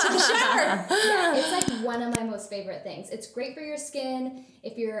 You got it in the shower. Yeah, it's like one of my most favorite things. It's great for your skin.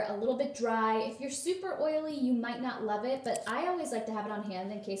 If you're a little bit dry, if you're super oily, you might not love it, but I always like to have it on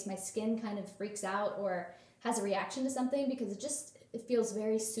hand in case my skin kind of freaks out or has a reaction to something because it feels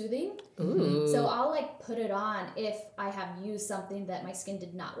very soothing. Ooh. So I'll put it on if I have used something that my skin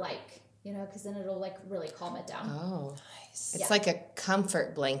did not like, because then it'll really calm it down. Oh. Nice. It's like a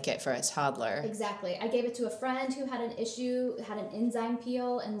comfort blanket for a toddler. Exactly. I gave it to a friend who had an issue, had an enzyme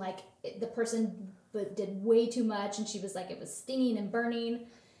peel, and the person did way too much, and she was it was stinging and burning.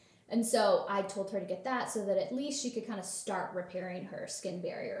 And so I told her to get that so that at least she could kind of start repairing her skin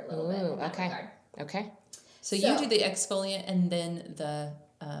barrier a little bit in that regard. Okay. So you do the exfoliant and then the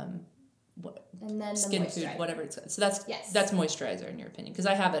and then skin the food, moisturizer. whatever it's called. So that's moisturizer in your opinion, because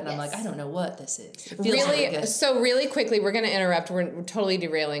I have it and I'm like, I don't know what this is. It feels really good. So really quickly, we're going to interrupt. We're totally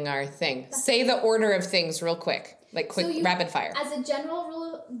derailing our thing. Say the order of things real quick, rapid fire. As a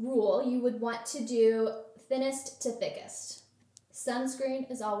general rule, you would want to do thinnest to thickest. Sunscreen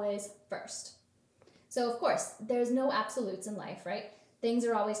is always first. So of course, there's no absolutes in life, right? Things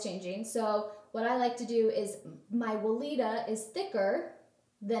are always changing. So what I like to do is my Weleda is thicker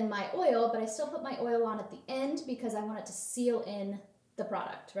than my oil, but I still put my oil on at the end because I want it to seal in the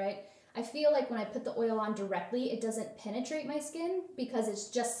product, right? I feel like when I put the oil on directly, it doesn't penetrate my skin because it's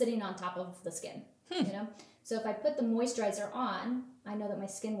just sitting on top of the skin, So if I put the moisturizer on, I know that my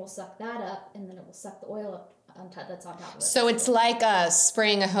skin will suck that up and then it will suck the oil up that's on top of it. So it's like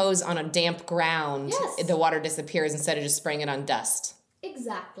spraying a hose on a damp ground. Yes. The water disappears instead of just spraying it on dust.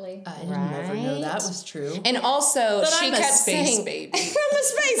 Exactly. I didn't ever know that was true. And also, she I'm kept a space saying, baby. I'm a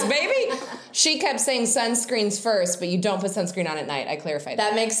space baby. She kept saying sunscreen's first, but you don't put sunscreen on at night. I clarified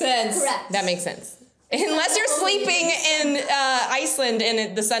That makes sense. Correct. That makes sense. Unless you're sleeping in Iceland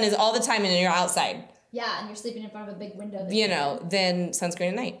and the sun is all the time and you're outside. Yeah, and you're sleeping in front of a big window. Then sunscreen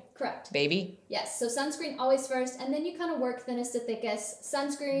at night. Correct. Baby. Yes, so sunscreen always first, and then you kind of work thinnest to thickest.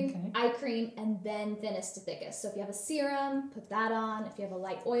 Sunscreen, eye cream, and then thinnest to thickest. So if you have a serum, put that on. If you have a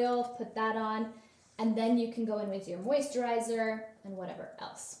light oil, put that on. And then you can go in with your moisturizer and whatever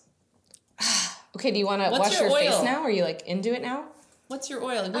else. Okay, do you want to What's wash your your face oil? now? Are you into it now? What's your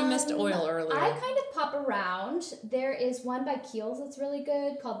oil? We missed oil earlier. I kind of pop around. There is one by Kiehl's that's really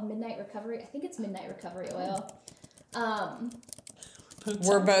good called Midnight Recovery. I think it's Midnight Recovery oil.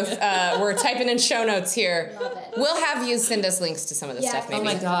 We're both we're typing in show notes here. Love it. We'll have you send us links to some of the stuff Yeah, Oh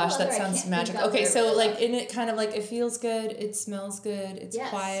maybe. my gosh, that Color I sounds can't magic. think of Okay, right so now. in it kind of it feels good, it smells good, it's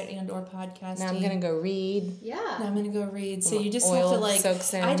Yes. quiet and or podcasty. Now I'm gonna go read. Yeah. Now I'm gonna go read. So you just Oil have to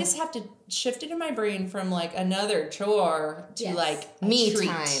soaks in. I just have to shift it in my brain from another chore to Yes. a Me treat.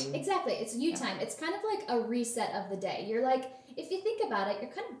 time. Exactly. It's you time. It's kind of like a reset of the day. You're if you think about it, you're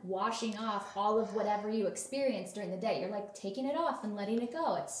kind of washing off all of whatever you experienced during the day. You're taking it off and letting it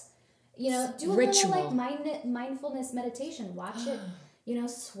go. It's, do a Ritual. little mindfulness meditation. Watch it,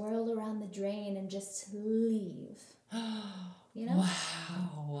 swirl around the drain and just leave.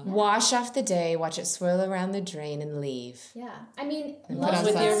 Wow. Wash off the day, watch it swirl around the drain, and leave. Yeah. I mean, And most put on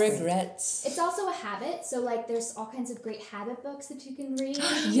of With your us- regrets. it's also a habit. So there's all kinds of great habit books that you can read.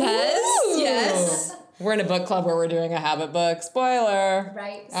 Yes. We're in a book club where we're doing a habit book. Spoiler.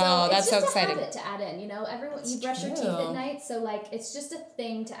 Right. So Oh, that's it's so just exciting. a habit to add in. Everyone you brush your teeth true. at night, so it's just a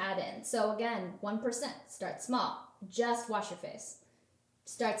thing to add in. So again, 1%. Start small. Just wash your face.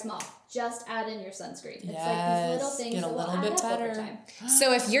 Start small. Just add in your sunscreen. It's these little Yes, things get a that will little add bit up over better. time.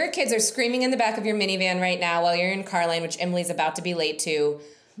 So if your kids are screaming in the back of your minivan right now while you're in Carline, which Emily's about to be late to,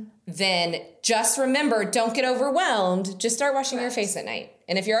 then just remember, don't get overwhelmed. Just start washing your face at night.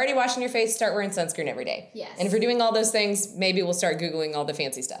 And if you're already washing your face, start wearing sunscreen every day. Yes. And if you're doing all those things, maybe we'll start Googling all the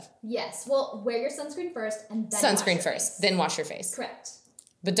fancy stuff. Yes. Well, wear your sunscreen first and then wash Sunscreen your first, face. then wash your face. Correct.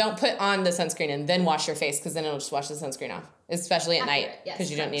 But don't put on the sunscreen and then wash your face, because then it'll just wash the sunscreen off. Especially at night, Yes, because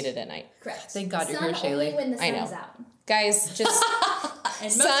you don't correct. need it at night. Correct. Thank God you're Sun here, only Shaylee. when the sun I know. is out. Guys, just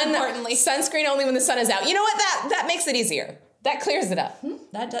And most importantly, sunscreen only when the sun is out. You know what? That makes it easier. That clears it up.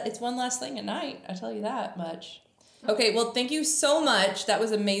 it's one last thing at night. I tell you that much. Okay, well, thank you so much. That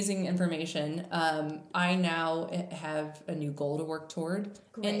was amazing information. I now have a new goal to work toward,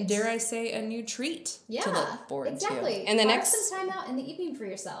 Great. and dare I say, a new treat to look forward exactly. to. And the Carve next- some time out in the evening for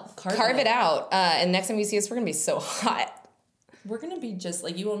yourself. Carve it out. And next time you see us, we're going to be so hot. We're gonna be just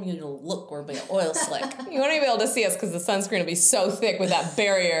like, you want me to look, we're being oil slick. You won't even be able to see us because the sunscreen will be so thick with that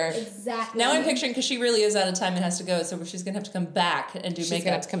barrier. Exactly. Now I'm picturing, because she really is out of time and has to go, so she's gonna have to come back and do She's makeup.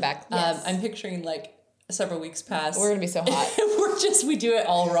 going to have to come back. Yes. I'm picturing like several weeks past. We're going to be so hot. we do it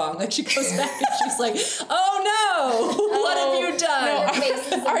all wrong. Like she goes back and she's like, oh no, what have you done? Your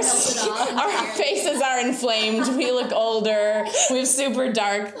faces are melted off. Our faces are inflamed. We look older. We have super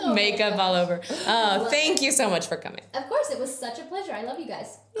dark makeup all over. Thank you so much for coming. Of course, it was such a pleasure. I love you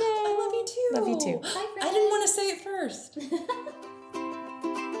guys. I love you too. Love you too. Bye, I friends. didn't want to say it first.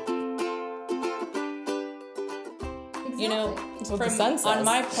 You know, what the sun says. on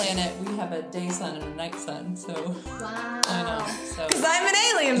my planet, we have a day sun and a night sun, so Wow. I know. So Because I'm an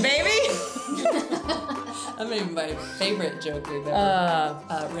alien, baby. I mean, my favorite joke we've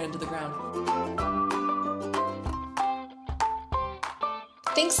ever ran to the ground.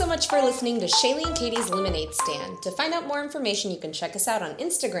 Thanks so much for listening to Shaylee and Katie's Lemonade Stand. To find out more information, you can check us out on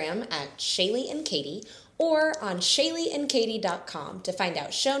Instagram at Shaylee and Katie or on ShayleeandKatie.com to find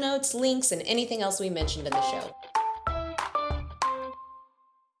out show notes, links, and anything else we mentioned in the show.